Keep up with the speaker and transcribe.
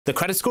The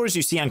credit scores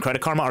you see on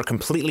Credit Karma are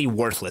completely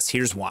worthless.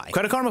 Here's why.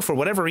 Credit Karma, for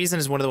whatever reason,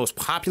 is one of the most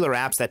popular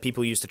apps that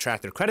people use to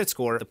track their credit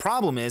score. The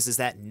problem is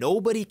that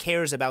nobody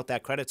cares about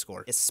that credit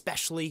score,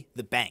 especially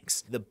the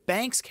banks. The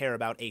banks care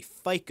about a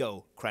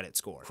FICO credit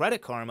score. Credit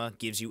Karma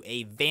gives you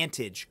a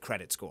Vantage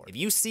credit score. If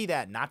you see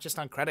that not just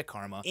on Credit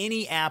Karma,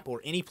 any app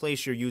or any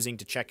place you're using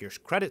to check your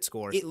credit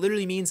score, it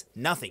literally means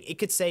nothing. It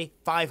could say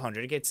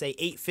 500, it could say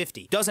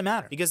 850. Doesn't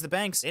matter, because the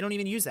banks, they don't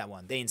even use that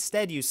one. They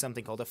instead use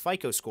something called a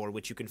FICO score,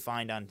 which you can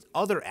find on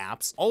other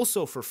apps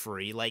also for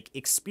free, like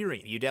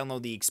Experian. You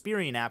download the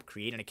Experian app,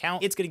 create an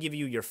account, it's going to give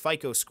you your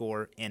FICO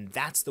score, and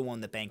that's the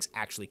one that banks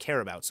actually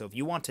care about. So if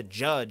you want to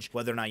judge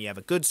whether or not you have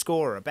a good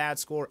score or a bad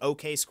score,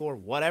 okay score,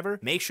 whatever,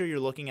 make sure you're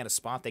looking at a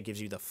spot that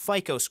gives you the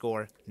FICO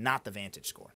score, not the Vantage score.